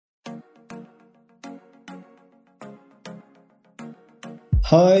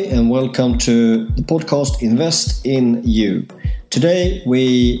Hi and welcome to the podcast Invest in You. Today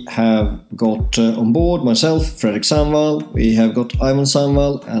we have got on board myself, Fredrik Sandvall, we have got Ivan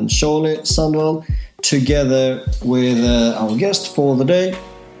Sandvall and Charlie Sandvall, together with our guest for the day,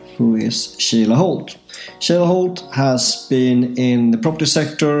 who is Sheila Holt. Sheila Holt has been in the property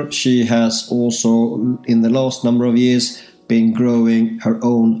sector. She has also, in the last number of years, been growing her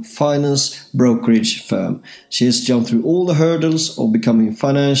own finance brokerage firm. She has jumped through all the hurdles of becoming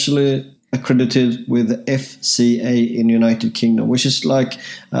financially accredited with the FCA in the United Kingdom, which is like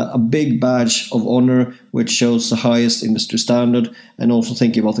a big badge of honor, which shows the highest industry standard and also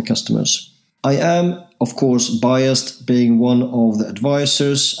thinking about the customers. I am, of course, biased, being one of the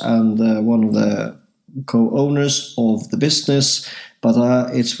advisors and one of the co-owners of the business, but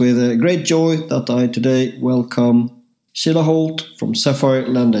it's with great joy that I today welcome Sheila Holt from Sapphire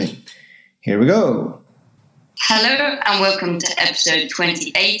Lending. Here we go. Hello and welcome to episode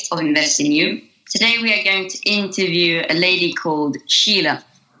 28 of Invest in You. Today we are going to interview a lady called Sheila.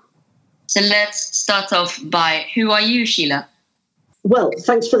 So let's start off by, who are you, Sheila? Well,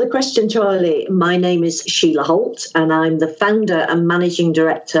 thanks for the question, Charlie. My name is Sheila Holt and I'm the founder and managing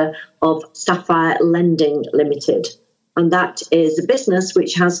director of Sapphire Lending Limited. And that is a business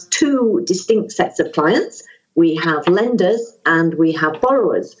which has two distinct sets of clients. We have lenders and we have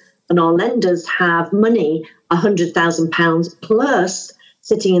borrowers. And our lenders have money, £100,000 plus,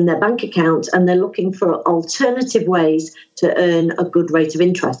 sitting in their bank account, and they're looking for alternative ways to earn a good rate of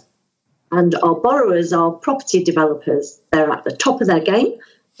interest. And our borrowers are property developers. They're at the top of their game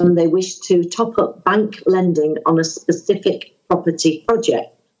and they wish to top up bank lending on a specific property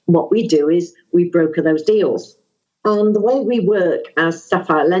project. What we do is we broker those deals. And the way we work as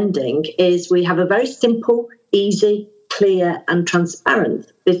Sapphire Lending is we have a very simple, easy, clear and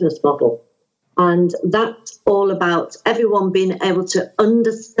transparent business model. And that's all about everyone being able to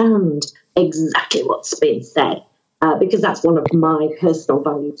understand exactly what's being said, because that's one of my personal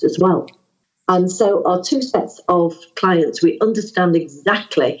values as well. And so our two sets of clients, we understand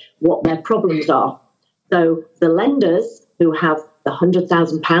exactly what their problems are. So the lenders who have the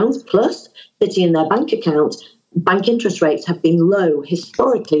 £100,000 plus sitting in their bank account, bank interest rates have been low,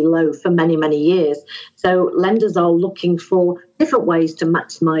 historically low for many, many years. So lenders are looking for different ways to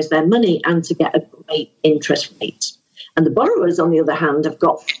maximise their money and to get a great interest rate. And the borrowers, on the other hand, have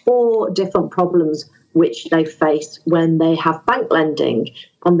got four different problems which they face when they have bank lending.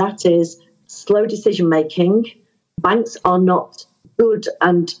 And that is slow decision making. Banks are not good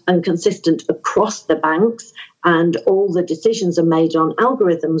and consistent across the banks, and all the decisions are made on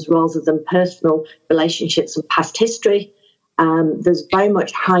algorithms rather than personal relationships and past history. There's very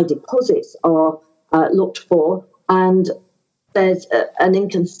much high deposits are looked for, and there's an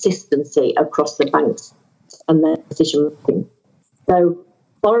inconsistency across the banks and their decision making. So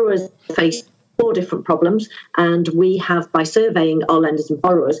borrowers face four different problems, and we have, by surveying our lenders and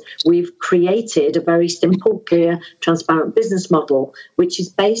borrowers, we've created a very simple, clear, transparent business model, which is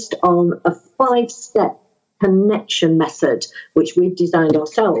based on a 5-step connection method, which we've designed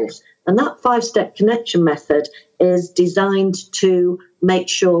ourselves. And that 5-step connection method is designed to make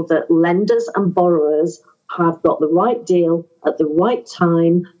sure that lenders and borrowers have got the right deal at the right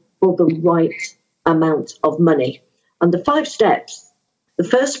time for the right amount of money. And the 5 steps, the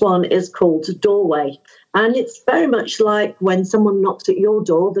first one is called doorway. And it's very much like when someone knocks at your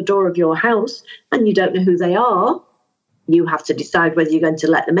door, the door of your house, and you don't know who they are. You have to decide whether you're going to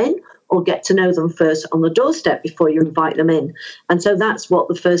let them in or get to know them first on the doorstep before you invite them in. And so that's what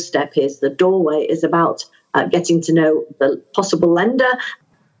the first step is. The doorway is about getting to know the possible lender.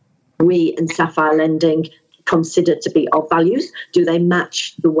 We in Sapphire Lending consider to be our values. Do they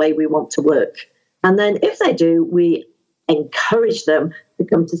match the way we want to work? And then if they do, we encourage them to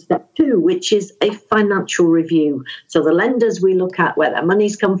come to step 2, which is a financial review. So the lenders, we look at where their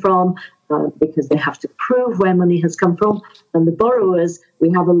money's come from, because they have to prove where money has come from. And the borrowers,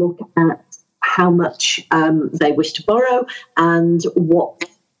 we have a look at how much they wish to borrow and what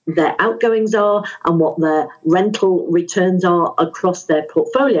their outgoings are and what their rental returns are across their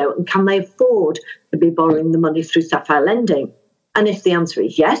portfolio. And can they afford to be borrowing the money through Sapphire Lending? And if the answer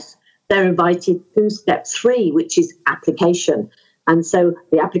is yes, they're invited to step 3, which is application. And so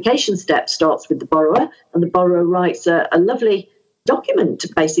the application step starts with the borrower, and the borrower writes a lovely document,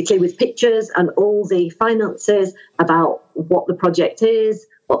 basically, with pictures and all the finances about what the project is,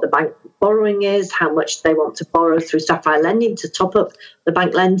 what the bank borrowing is, how much they want to borrow through Sapphire Lending to top up the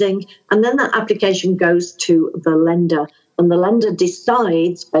bank lending. And then that application goes to the lender, and the lender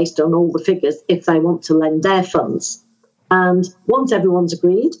decides, based on all the figures, if they want to lend their funds. And once everyone's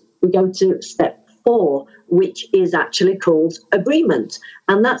agreed, we go to step 4, which is actually called agreement.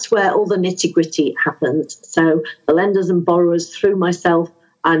 And that's where all the nitty-gritty happens. So the lenders and borrowers, through myself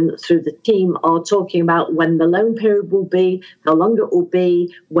and through the team, are talking about when the loan period will be, how long it will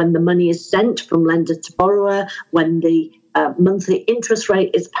be, when the money is sent from lender to borrower, when the monthly interest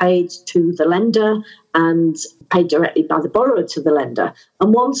rate is paid to the lender and paid directly by the borrower to the lender.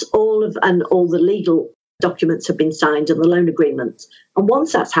 And once all the legal documents have been signed and the loan agreement, and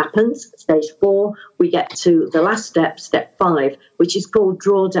once that's happened, stage 4, we get to the last step, step 5, which is called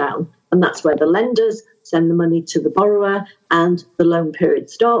drawdown. And that's where the lenders send the money to the borrower and the loan period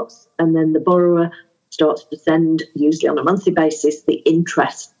starts. And then the borrower starts to send, usually on a monthly basis, the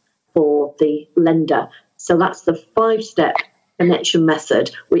interest for the lender. So that's the 5-step connection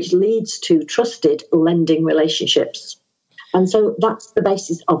method, which leads to trusted lending relationships. And so that's the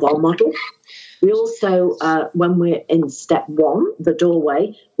basis of our model. We also, when we're in step 1, the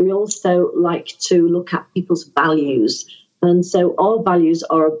doorway, we also like to look at people's values. And so our values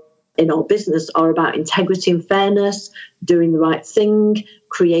are in our business are about integrity and fairness, doing the right thing,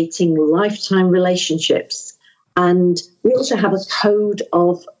 creating lifetime relationships. And we also have a code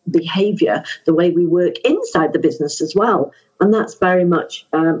of behavior, the way we work inside the business as well. And that's very much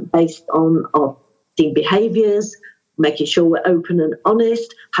based on our team behaviors, making sure we're open and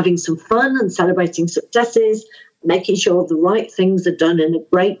honest, having some fun and celebrating successes, making sure the right things are done in a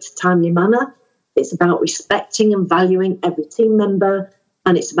great, timely manner. It's about respecting and valuing every team member,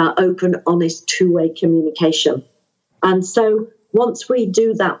 and it's about open, honest, two-way communication. And so once we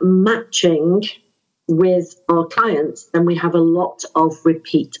do that matching with our clients, then we have a lot of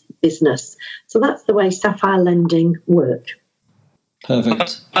repeat business. So that's the way Sapphire Lending work.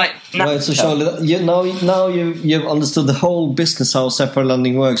 Perfect. Right, so Charlie, now you've understood the whole business, how Sapphire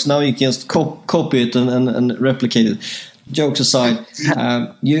Lending works. Now you can just copy it and replicate it. Jokes aside,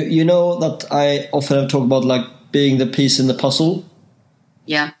 you know that I often have talked about like being the piece in the puzzle.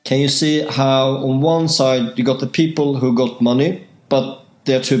 Yeah. Can you see how on one side you got the people who got money, but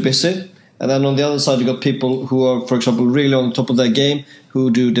they're too busy? And then on the other side, you got people who are, for example, really on top of their game,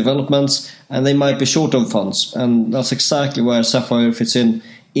 who do developments, and they might be short of funds. And that's exactly where Sapphire fits in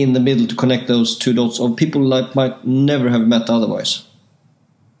the middle to connect those two dots of people that might never have met otherwise.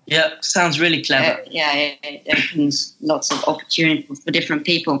 Yeah, sounds really clever. It opens lots of opportunities for different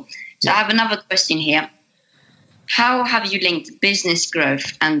people. So I have another question here. How have you linked business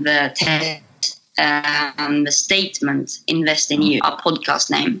growth and the statement Invest in You, our podcast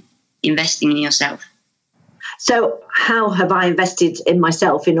name, investing in yourself? So how have I invested in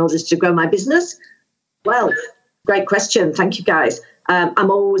myself in order to grow my business? Well, great question. Thank you, guys. I'm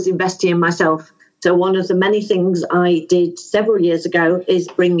always investing in myself. So one of the many things I did several years ago is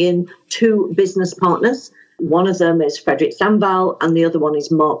bring in 2 business partners. One of them is Frederick Samval and the other one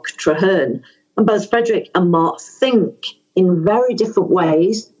is Mark Traherne. And both Frederick and Mark think in very different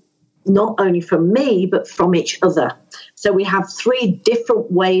ways, not only from me, but from each other. So we have 3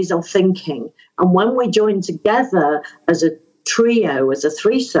 different ways of thinking. And when we join together as a trio, as a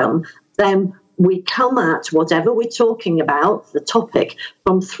threesome, then we come at whatever we're talking about, the topic,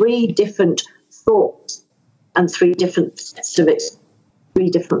 from 3 different thoughts and 3 different sets of it, 3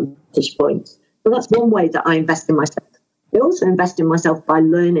 different vantage points. So that's one way that I invest in myself. I also invest in myself by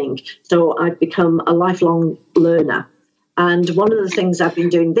learning. So I've become a lifelong learner. And one of the things I've been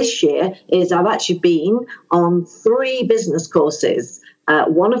doing this year is I've actually been on 3 business courses,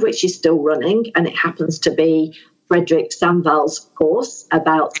 one of which is still running, and it happens to be Frederick Samval's course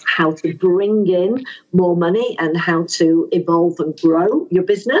about how to bring in more money and how to evolve and grow your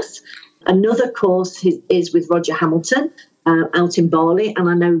business. Another course is with Roger Hamilton out in Bali, and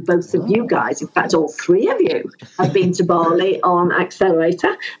I know both of you guys, in fact all 3 of you, have been to Bali on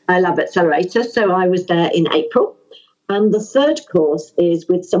Accelerator, Lab Accelerator, so I was there in April. And the 3rd course is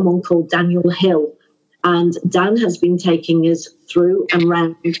with someone called Daniel Hill. And Dan has been taking us through and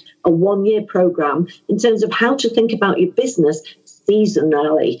round a 1-year program in terms of how to think about your business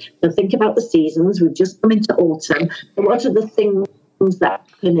seasonally. So think about the seasons. We've just come into autumn. And what are the things that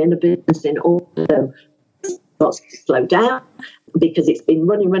happen in a business in autumn? It starts to slow down because it's been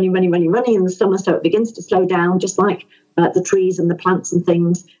running in the summer. So it begins to slow down, just like the trees and the plants and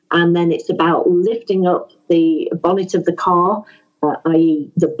things. And then it's about lifting up the bonnet of the car, i.e.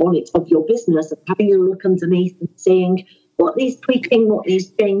 the bonnet of your business, and having a look underneath and seeing what needs tweaking, what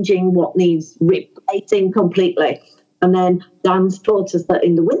needs changing, what needs replacing completely. And then Dan's taught us that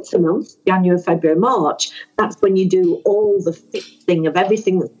in the winter months, January, February, March, that's when you do all the fixing of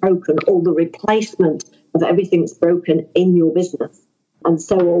everything that's broken, all the replacement of everything that's broken in your business. And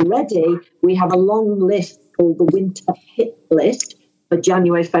so already we have a long list called the winter hit list, for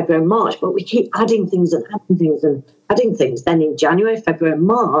January, February, and March, but we keep adding things and adding things and adding things. Then in January, February, and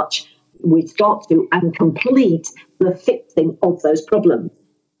March, we start to and complete the fixing of those problems.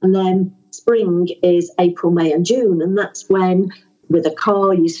 And then spring is April, May, and June. And that's when, with a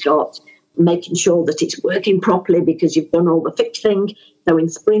car, you start making sure that it's working properly because you've done all the fixing. So in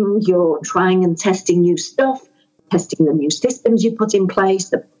spring, you're trying and testing new stuff, testing the new systems you put in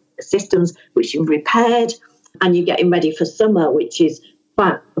place, the systems which you've repaired, and you're getting ready for summer, which is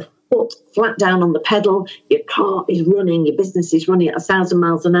foot flat down on the pedal. Your car is running, your business is running at 1,000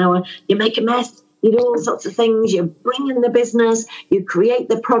 miles an hour. You make a mess. You do all sorts of things. You bring in the business, you create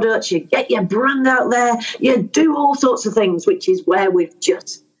the products, you get your brand out there, you do all sorts of things, which is where we've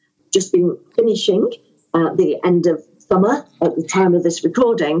just been finishing at the end of summer at the time of this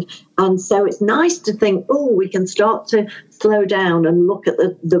recording. And so it's nice to think, we can start to slow down and look at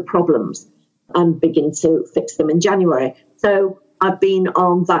the problems and begin to fix them in January. So I've been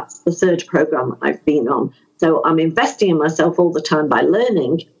on, that's the third program I've been on. So I'm investing in myself all the time by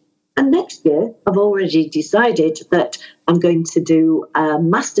learning. And next year, I've already decided that I'm going to do a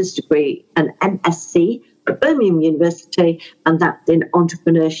master's degree, an MSc at Birmingham University, and that's in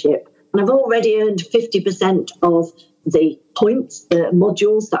entrepreneurship. And I've already earned 50% of the points, the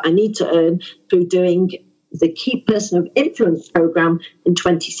modules that I need to earn through doing the Key Person of Influence program in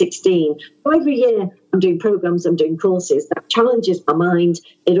 2016. So every year I'm doing programs, I'm doing courses. That challenges my mind.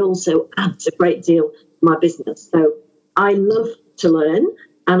 It also adds a great deal to my business. So I love to learn.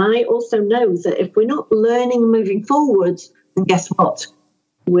 And I also know that if we're not learning and moving forwards, then guess what?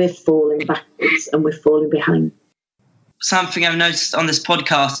 We're falling backwards and we're falling behind. Something I've noticed on this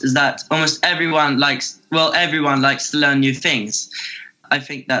podcast is that almost everyone likes to learn new things. I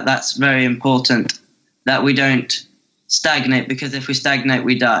think that that's very important, that we don't stagnate, because if we stagnate,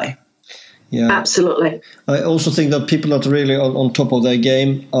 we die. Yeah, absolutely. I also think that people that are really on top of their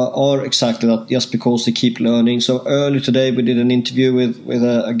game are exactly that, just because they keep learning. So earlier today we did an interview with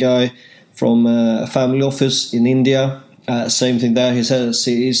a guy from a family office in India. Same thing there. He says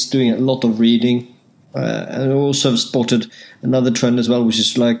he's doing a lot of reading. And I also have spotted another trend as well, which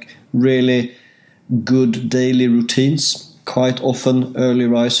is like really good daily routines. Quite often early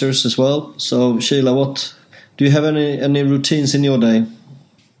risers as well. So Sheila, what do you have any routines in your day?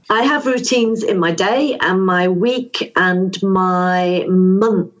 I have routines in my day and my week and my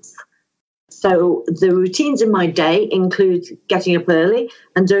month. So the routines in my day include getting up early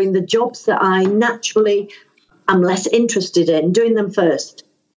and doing the jobs that I naturally am less interested in, doing them first.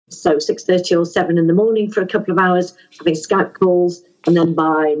 So 6:30 or 7 in the morning for a couple of hours, having Skype calls, and then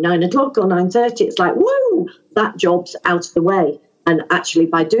by 9 o'clock or 9:30, it's like, woo, that job's out of the way. And actually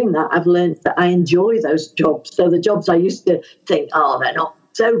by doing that, I've learned that I enjoy those jobs. So the jobs I used to think, they're not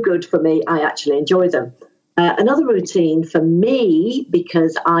so good for me, I actually enjoy them. Another routine for me,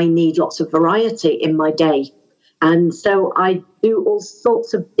 because I need lots of variety in my day. And so I do all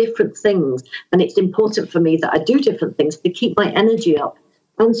sorts of different things. And it's important for me that I do different things to keep my energy up.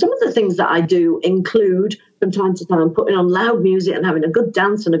 And some of the things that I do include, from time to time, putting on loud music and having a good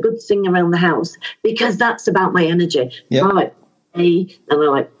dance and a good sing around the house, because that's about my energy. Yep. I like to play and I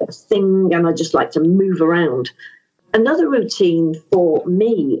like to sing and I just like to move around. Another routine for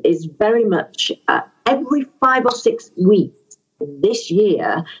me is very much every 5 or 6 weeks this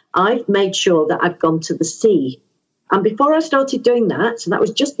year, I've made sure that I've gone to the sea. And before I started doing that, so that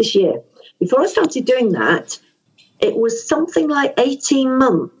was just this year, before I started doing that, it was something like 18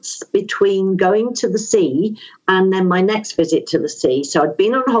 months between going to the sea and then my next visit to the sea. So I'd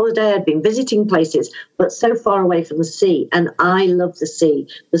been on holiday, I'd been visiting places, but so far away from the sea. And I love the sea.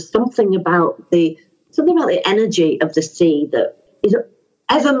 There's something about the energy of the sea that is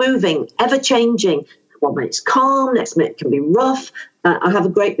ever moving, ever changing. One minute it's calm, next minute it can be rough. I have a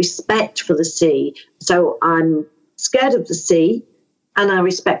great respect for the sea. So I'm scared of the sea and I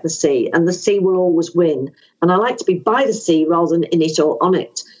respect the sea, and the sea will always win. And I like to be by the sea rather than in it or on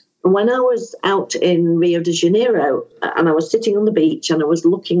it. And when I was out in Rio de Janeiro and I was sitting on the beach and I was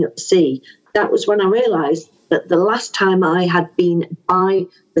looking at the sea, that was when I realized that the last time I had been by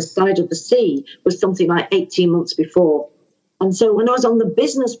the side of the sea was something like 18 months before. And so when I was on the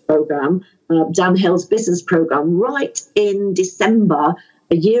business program, Dan Hill's business program, right in December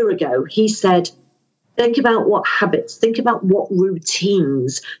a year ago, he said, think about what habits, think about what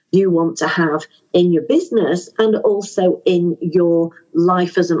routines you want to have in your business and also in your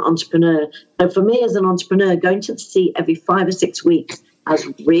life as an entrepreneur. So for me as an entrepreneur, going to the sea every 5 or 6 weeks has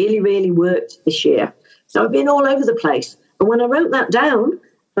really, really worked this year. So I've been all over the place. And when I wrote that down,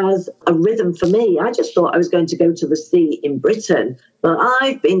 as a rhythm for me. I just thought I was going to go to the sea in Britain, but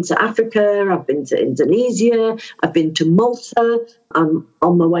I've been to Africa, I've been to Indonesia, I've been to Malta. I'm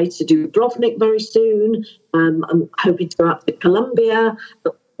on my way to Dubrovnik very soon. I'm hoping to go out to Colombia,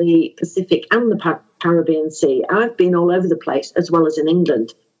 the Pacific and the Caribbean Sea. I've been all over the place, as well as in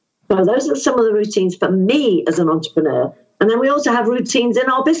England. So those are some of the routines for me as an entrepreneur. And then we also have routines in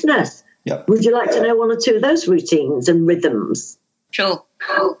our business. Yep. Would you like to know one or two of those routines and rhythms? Sure.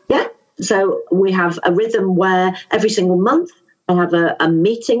 Yeah. So we have a rhythm where every single month I have a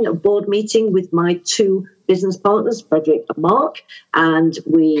meeting, a board meeting with my two business partners, Frederick and Mark, and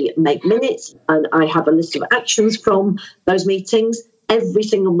we make minutes, and I have a list of actions from those meetings. Every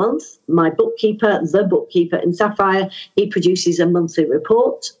single month, my bookkeeper, the bookkeeper in Sapphire, he produces a monthly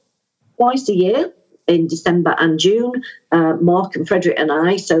report. Twice a year, in December and June, Mark and Frederick and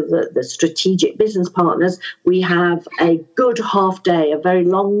I, so the strategic business partners, we have a good half day, a very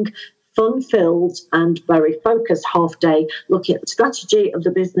long, fun-filled and very focused half day, looking at the strategy of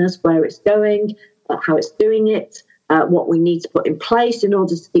the business, where it's going, how it's doing it, what we need to put in place in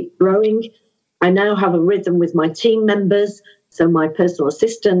order to keep growing. I now have a rhythm with my team members, so my personal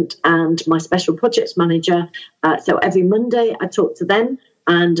assistant and my special projects manager. So every Monday I talk to them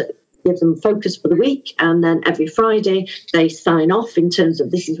and give them focus for the week, and then every Friday they sign off in terms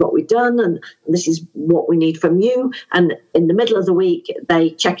of this is what we've done and this is what we need from you. And in the middle of the week they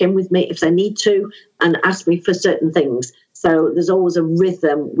check in with me if they need to and ask me for certain things. So there's always a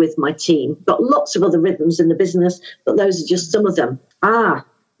rhythm with my team. Got lots of other rhythms in the business, but those are just some of them.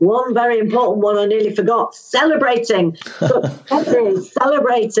 One very important one I nearly forgot: celebrating.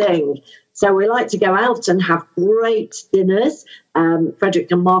 Celebrating. So we like to go out and have great dinners,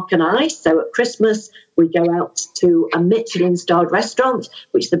 Frederick and Mark and I. So at Christmas, we go out to a Michelin-starred restaurant,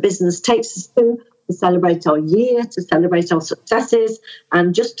 which the business takes us to celebrate our year, to celebrate our successes,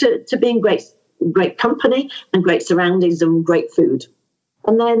 and just to be in great company and great surroundings and great food.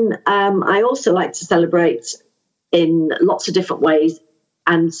 And then I also like to celebrate in lots of different ways.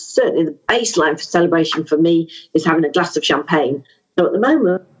 And certainly the baseline for celebration for me is having a glass of champagne. So at the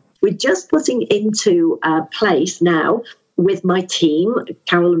moment, we're just putting into place now with my team,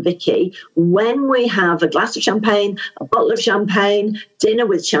 Carol and Vicky, when we have a glass of champagne, a bottle of champagne, dinner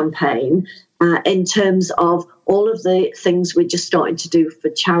with champagne, in terms of all of the things we're just starting to do for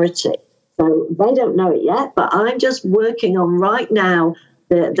charity. So they don't know it yet, but I'm just working on right now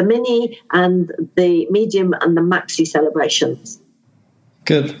the mini and the medium and the maxi celebrations.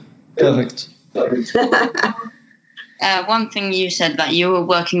 Good. Perfect. One thing you said that you were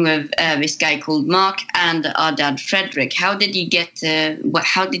working with this guy called Mark and our dad Frederick. How did you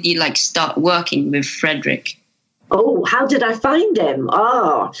start working with Frederick? Oh, how did I find him?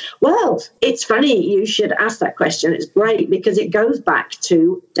 Well, it's funny you should ask that question. It's great because it goes back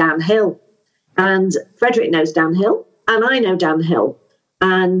to Dan Hill. And Frederick knows Dan Hill and I know Dan Hill.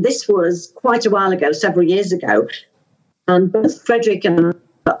 And this was quite a while ago, several years ago. And both Frederick and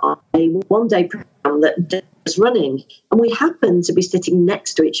I, one day program that was running, and we happened to be sitting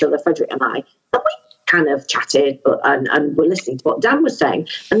next to each other, Frederick and I, and we kind of chatted and were listening to what Dan was saying.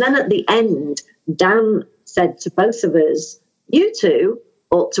 And then at the end, Dan said to both of us, you two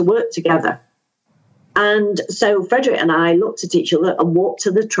ought to work together. And so Frederick and I looked at each other and walked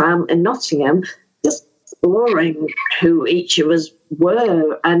to the tram in Nottingham, just exploring who each of us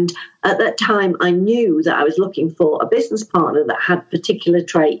were. And at that time, I knew that I was looking for a business partner that had particular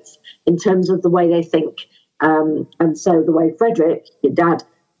traits in terms of the way they think. And so the way Frederick, your dad,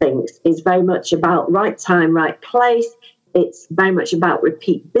 thinks is very much about right time, right place. It's very much about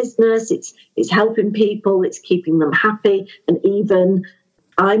repeat business. It's helping people. It's keeping them happy. And even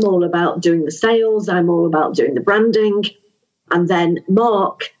I'm all about doing the sales. I'm all about doing the branding. And then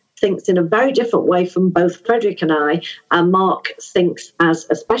Mark thinks in a very different way from both Frederick and I. And Mark thinks as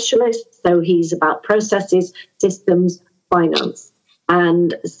a specialist. So he's about processes, systems, finance.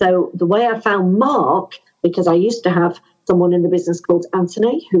 And so the way I found Mark, because I used to have someone in the business called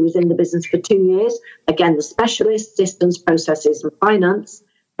Anthony, who was in the business for 2 years. Again, the specialist, systems, processes, and finance.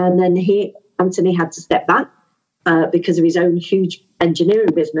 And then Anthony had to step back because of his own huge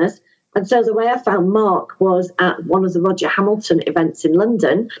engineering business. And so the way I found Mark was at one of the Roger Hamilton events in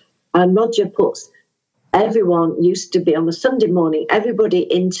London. And Roger puts everyone, used to be on a Sunday morning, everybody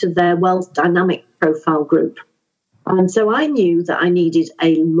into their Wealth Dynamic Profile group. And so I knew that I needed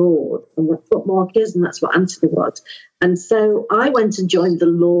a Lord, and that's what Mark is, and that's what Anthony was. And so I went and joined the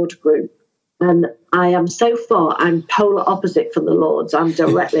Lord group. And I'm polar opposite from the Lords. I'm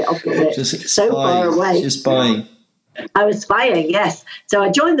directly opposite. So far away. Just spying. I was spying, yes. So I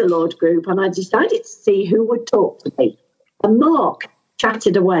joined the Lord group and I decided to see who would talk to me. And Mark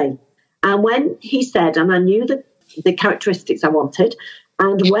chatted away. And when he said, and I knew the characteristics I wanted,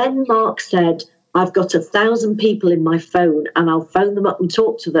 and when Mark said, I've got 1,000 people in my phone and I'll phone them up and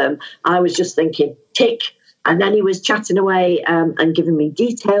talk to them, I was just thinking, tick. And then he was chatting away and giving me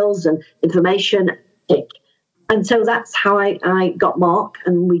details and information, tick. And so that's how I got Mark,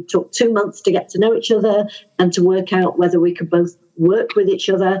 and we took 2 months to get to know each other and to work out whether we could both work with each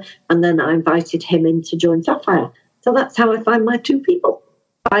other. And then I invited him in to join Sapphire. So that's how I find my two people,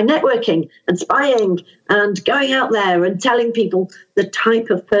 by networking and spying and going out there and telling people the type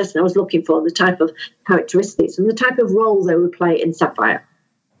of person I was looking for, the type of characteristics and the type of role they would play in Sapphire.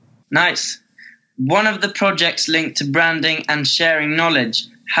 Nice. One of the projects linked to branding and sharing knowledge.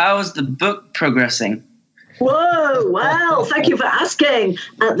 How's the book progressing? Whoa, well, thank you for asking.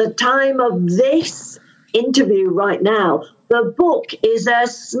 At the time of this interview right now, the book is a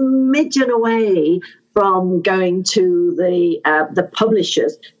smidgen away from going to the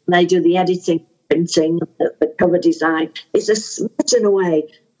publishers. They do the editing, printing, the cover design. It's a smidgen away.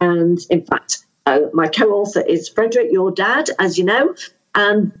 And in fact, my co-author is Frederick, your dad, as you know.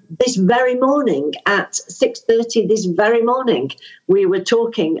 And this very morning at 6:30 this very morning, we were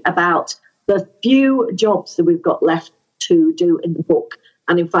talking about the few jobs that we've got left to do in the book.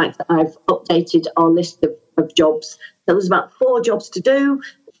 And in fact, I've updated our list of jobs. So there's about 4 jobs to do.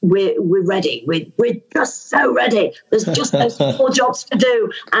 We're ready. We're just so ready. There's just those 4 jobs to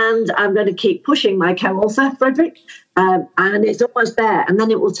do. And I'm going to keep pushing my co-author, Frederick. And it's almost there. And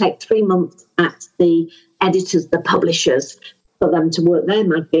then it will take 3 months at the editors, the publishers, for them to work their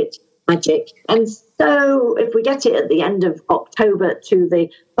magic. And so if we get it at the end of October to the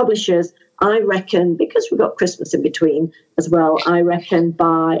publishers, I reckon, because we've got Christmas in between as well, I reckon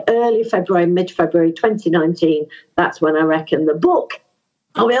by early February, mid-February 2019, that's when I reckon the book,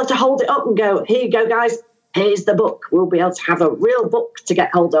 I'll be able to hold it up and go, here you go, guys, here's the book. We'll be able to have a real book to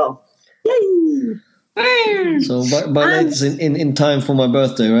get hold of. Yay! So by latest in time for my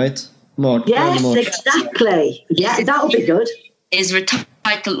birthday, right? March. Yes, March. exactly. Yeah, that'll be good. Is the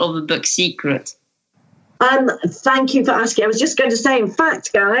title of the book secret? Thank you for asking. I was just going to say, in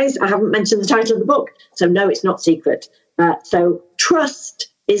fact, guys, I haven't mentioned the title of the book. So no, it's not secret. So Trust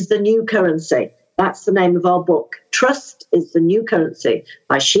is the New Currency. That's the name of our book. Trust is the New Currency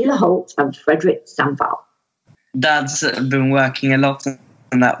by Sheila Holt and Frederick Samval. Dad's been working a lot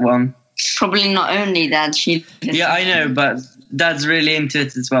on that one. Probably not only that. Yeah, I know, but Dad's really into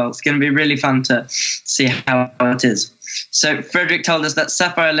it as well. It's going to be really fun to see how it is. So Frederick told us that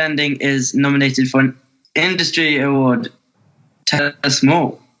Sapphire Lending is nominated for an industry award. Tell us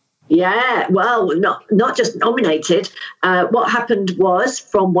more. Yeah, well, not just nominated. What happened was,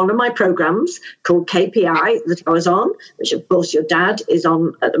 from one of my programs called KPI that I was on, which of course your dad is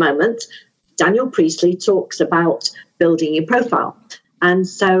on at the moment, Daniel Priestley talks about building your profile. And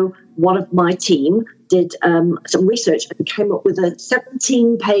so one of my team did some research and came up with a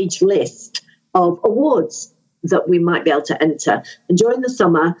 17-page list of awards that we might be able to enter. And during the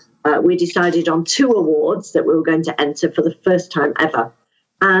summer, we decided on 2 awards that we were going to enter for the first time ever.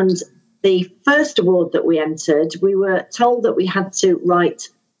 And the first award that we entered, we were told that we had to write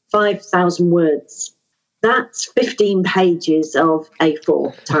 5,000 words. That's 15 pages of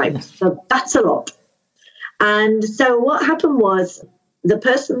A4 type. So that's a lot. And so what happened was, the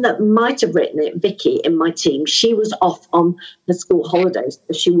person that might have written it, Vicky, in my team, she was off on her school holidays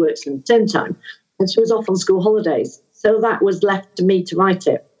because she works in term time. And she was off on school holidays. So that was left to me to write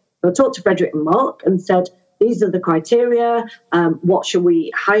it. So I talked to Frederick and Mark and said, these are the criteria. What should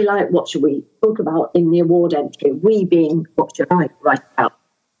we highlight? What should we talk about in the award entry? We being, what should I write about?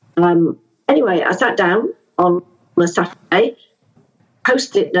 Anyway, I sat down on a Saturday,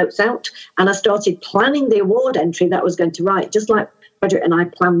 Post-it notes out, and I started planning the award entry that I was going to write, just like Frederick and I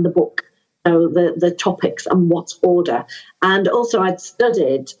planned the book. So the topics and what order. And also I'd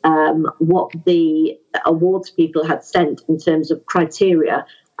studied what the awards people had sent in terms of criteria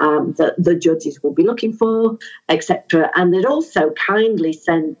that the judges will be looking for, etc. And they'd also kindly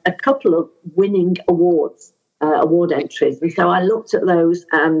sent a couple of winning awards, award entries. And so I looked at those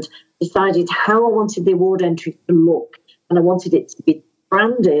and decided how I wanted the award entry to look. And I wanted it to be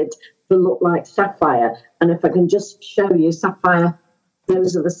branded to look like Sapphire. And if I can just show you Sapphire,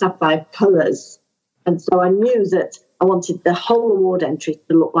 those are the Sapphire colours. And so I knew that I wanted the whole award entry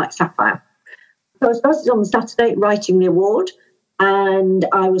to look like Sapphire. So I started on the Saturday writing the award, and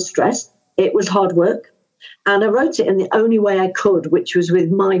I was stressed. It was hard work. And I wrote it in the only way I could, which was with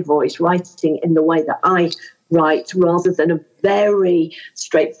my voice, writing in the way that I write, rather than a very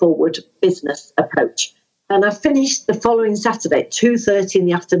straightforward business approach. And I finished the following Saturday at 2:30 in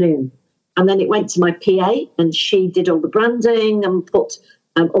the afternoon. And then it went to my PA, and she did all the branding and put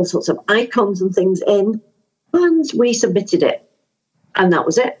all sorts of icons and things in. And we submitted it. And that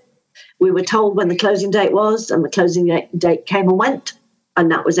was it. We were told when the closing date was, and the closing date came and went,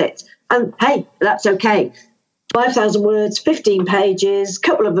 and that was it. And hey, that's okay. 5,000 words, 15 pages,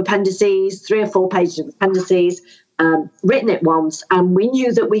 couple of appendices, 3 or 4 pages of appendices, written it once. And we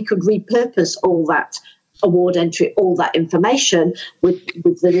knew that we could repurpose all that award entry, all that information with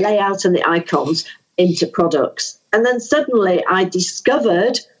the layout and the icons into products. And then suddenly I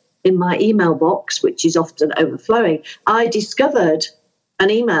discovered in my email box, which is often overflowing, I discovered an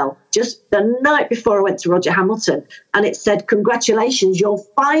email just the night before I went to Roger Hamilton, and it said, "Congratulations, you're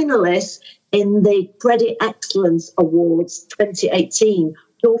finalists in the Credit Excellence Awards 2018.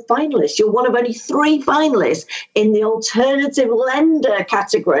 You're finalists. You're one of only 3 finalists in the Alternative Lender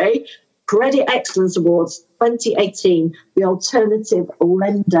category, Credit Excellence Awards 2018, the Alternative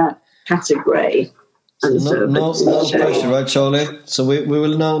Lender category." No pressure, right, Charlie? So we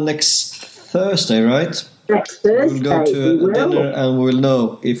will know next Thursday, right? Next Thursday. We'll go to a dinner and we'll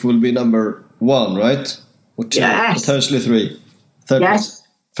know if we'll be number 1, right? Or 2, yes. Potentially 3. Third yes.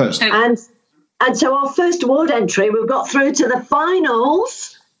 Place. First. And so our first award entry, we've got through to the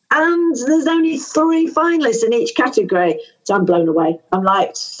finals, and there's only 3 finalists in each category. So I'm blown away. I'm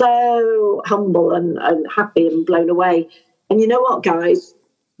like so humble and happy and blown away. And you know what, guys?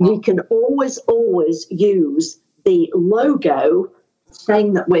 We can always use the logo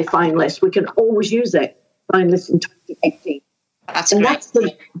saying that we're finalists. We can always use it. Finalists in 2018. That's and great.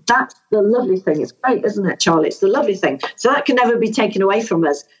 that's the lovely thing. It's great, isn't it, Charlie? It's the lovely thing. So that can never be taken away from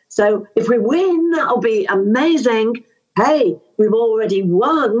us. So if we win, that'll be amazing. Hey, we've already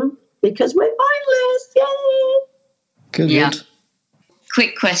won because we're finalists. Yay! Good.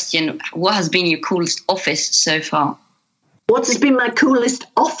 Quick question. What has been your coolest office so far? What has been my coolest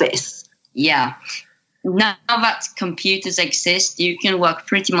office? Yeah. Now that computers exist, you can work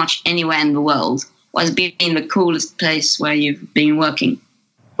pretty much anywhere in the world. What has been the coolest place where you've been working?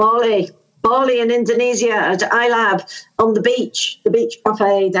 Bali in Indonesia at iLab on the beach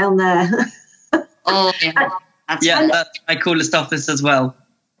cafe down there. Oh, yeah. That's my coolest office as well.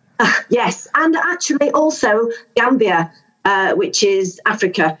 Yes, and actually also Gambia, which is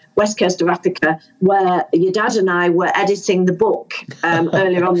Africa, west coast of Africa, where your dad and I were editing the book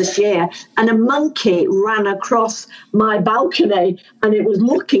earlier on this year, and a monkey ran across my balcony and it was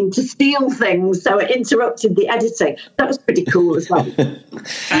looking to steal things, so it interrupted the editing. That was pretty cool as well.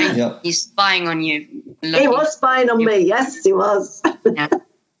 He's spying on you. He was spying on me, yes, he was. Yeah.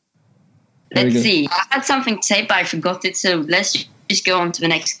 Let's see. I had something to say, but I forgot it, so let's just go on to the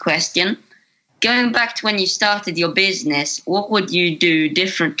next question. Going back to when you started your business, what would you do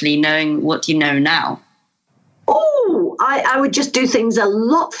differently knowing what you know now? Oh, I would just do things a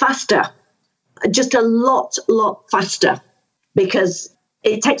lot faster. Just a lot faster, because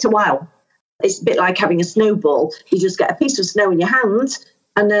it takes a while. It's a bit like having a snowball. You just get a piece of snow in your hand,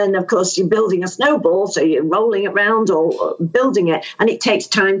 and then, of course, you're building a snowball, so you're rolling it around or building it, and it takes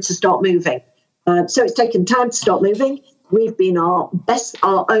time to start moving. So it's taken time to start moving. We've been our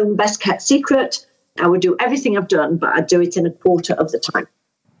own best kept secret. I would do everything I've done, but I'd do it in a quarter of the time.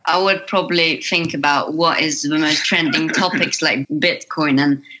 I would probably think about what is the most trending topics like Bitcoin.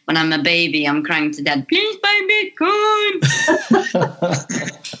 And when I'm a baby, I'm crying to dad, please buy Bitcoin.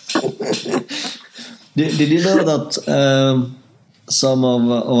 Did you know that some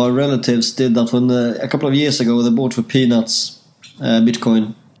of our relatives did that when a couple of years ago they bought for peanuts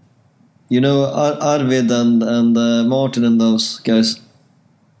Bitcoin? You know, Arvid and Martin and those guys.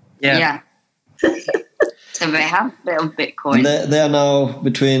 Yeah. So they have a bit of Bitcoin. They are now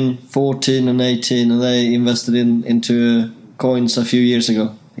between 14 and 18, and they invested into coins a few years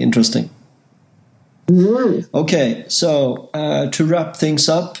ago. Interesting. Okay, so to wrap things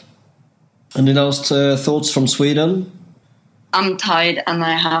up, any last thoughts from Sweden? I'm tired and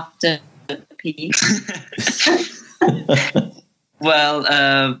I have to pee.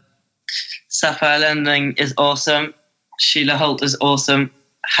 Well, Sapphire Lending is awesome. Sheila Holt is awesome,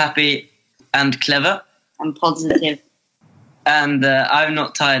 happy and clever. And positive. And I'm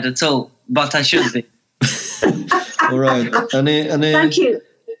not tired at all, but I should be. All right. Any Thank you.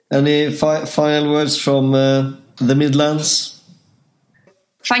 Any final words from the Midlands?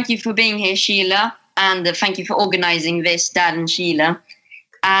 Thank you for being here, Sheila. And thank you for organising this, Dad and Sheila.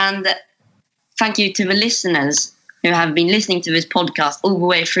 And thank you to the listeners who have been listening to this podcast all the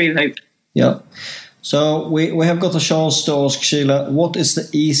way through, Hope. Yeah. So we have got a chance to ask Sheila, what is the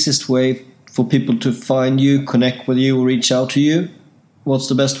easiest way for people to find you, connect with you, reach out to you? What's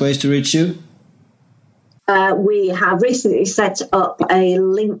the best ways to reach you? We have recently set up a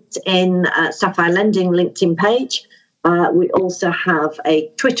LinkedIn, Sapphire Lending LinkedIn page. We also have a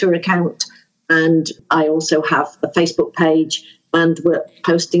Twitter account, and I also have a Facebook page, and we're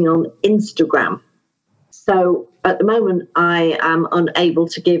posting on Instagram. So at the moment, I am unable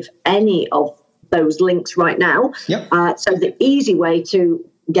to give any of those links right now. Yep. So the easy way to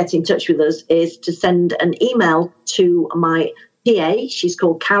get in touch with us is to send an email to my PA. She's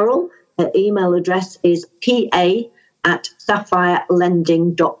called Carol. Her email address is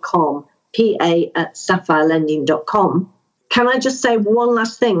pa@sapphirelending.com. pa@sapphirelending.com. Can I just say one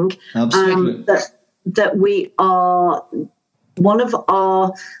last thing? Absolutely. That we are one of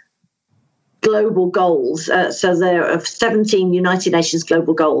our global goals. So there are 17 United Nations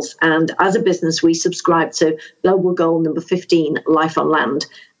global goals. And as a business, we subscribe to global goal number 15, Life on Land.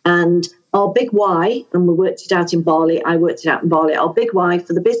 And our big why, and we worked it out in Bali, I worked it out in Bali, our big why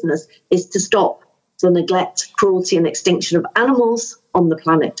for the business is to stop the neglect, cruelty and extinction of animals on the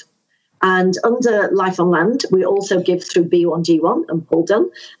planet. And under Life on Land, we also give through B1G1 and Paul Dunn.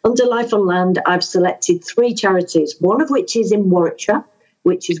 Under Life on Land, I've selected 3 charities, one of which is in Warwickshire,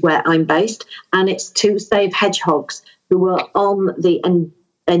 which is where I'm based, and it's to save hedgehogs who are on the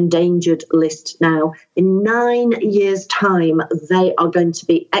endangered list now. In 9 years' time, they are going to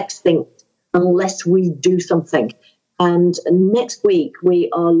be extinct unless we do something. And next week, we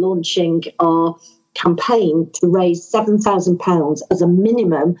are launching our campaign to raise £7,000 as a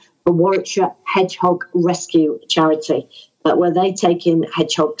minimum for Warwickshire Hedgehog Rescue Charity, where they take in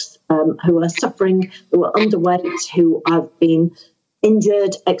hedgehogs who are suffering, who are underweight, who have been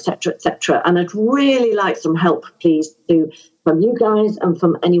injured, etc., etc. And I'd really like some help, please, from you guys and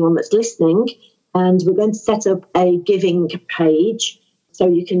from anyone that's listening. And we're going to set up a giving page so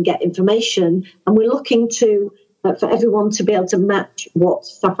you can get information. And we're looking to for everyone to be able to match what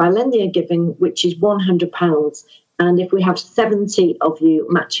Sapphire Lending are giving, which is £100. And if we have 70 of you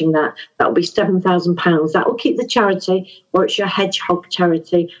matching that, that will be £7,000. That will keep the charity, Warwickshire Hedgehog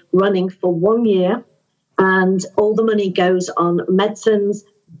Charity, running for 1 year. And all the money goes on medicines,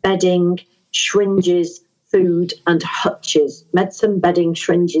 bedding, syringes, food and hutches. Medicine, bedding,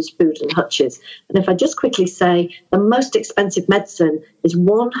 syringes, food and hutches. And if I just quickly say, the most expensive medicine is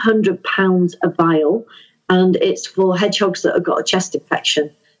 £100 a vial, and it's for hedgehogs that have got a chest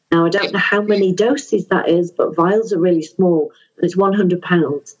infection. Now, I don't know how many doses that is, but vials are really small, and it's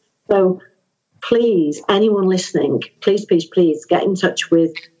 £100. So please, anyone listening, please get in touch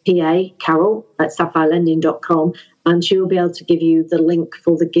with PA, Carol, at sapphirelending.com, and she will be able to give you the link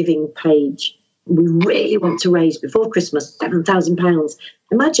for the giving page. We really want to raise, before Christmas, £7,000.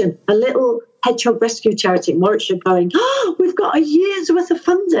 Imagine a little hedgehog rescue charity in Warwickshire going, oh, we've got a year's worth of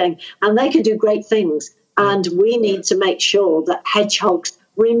funding, and they can do great things. And we need to make sure that hedgehogs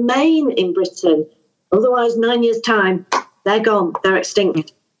remain in Britain. Otherwise, 9 years' time, they're gone. They're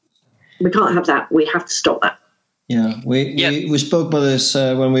extinct. We can't have that. We have to stop that. Yeah, we spoke about this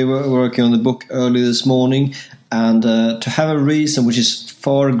when we were working on the book early this morning. And to have a reason which is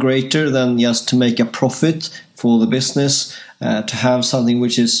far greater than just to make a profit for the business, to have something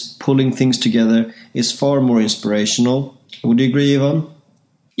which is pulling things together is far more inspirational. Would you agree, Ivan?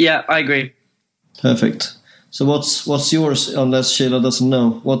 Yeah, I agree. Perfect. So what's yours, unless Sheila doesn't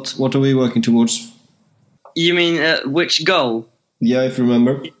know? What are we working towards? You mean which goal? Yeah, if you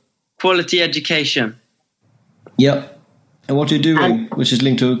remember. Quality education. Yeah. And what are you doing, which is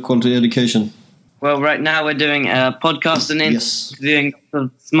linked to quality education? Well, right now we're doing a podcast and interviewing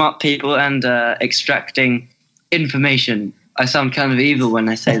smart people and extracting information. I sound kind of evil when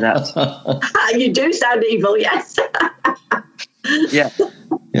I say that. You do sound evil, yes. Yeah.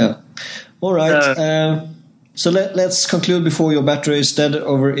 Yeah. All right. So let's conclude before your battery is dead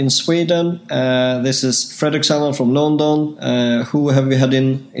over in Sweden. This is Fredrik Sandvall from London. Who have we had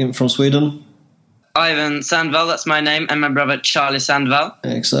in from Sweden? Ivan Sandvall, that's my name, and my brother Charlie Sandvall.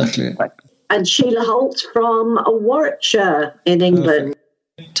 Exactly. And Sheila Holt from Warwickshire in England.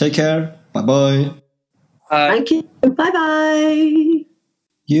 Take care. Bye-bye. Thank you. Bye-bye.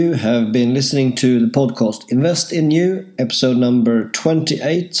 You have been listening to the podcast Invest in You, episode number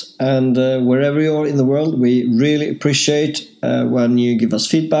 28. And wherever you are in the world, we really appreciate when you give us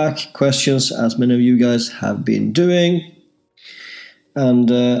feedback, questions, as many of you guys have been doing.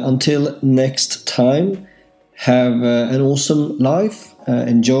 And until next time, have an awesome life.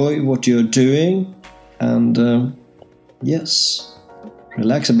 Enjoy what you're doing. And yes,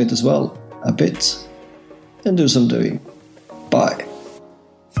 relax a bit as well. A bit. And do some doing. Bye.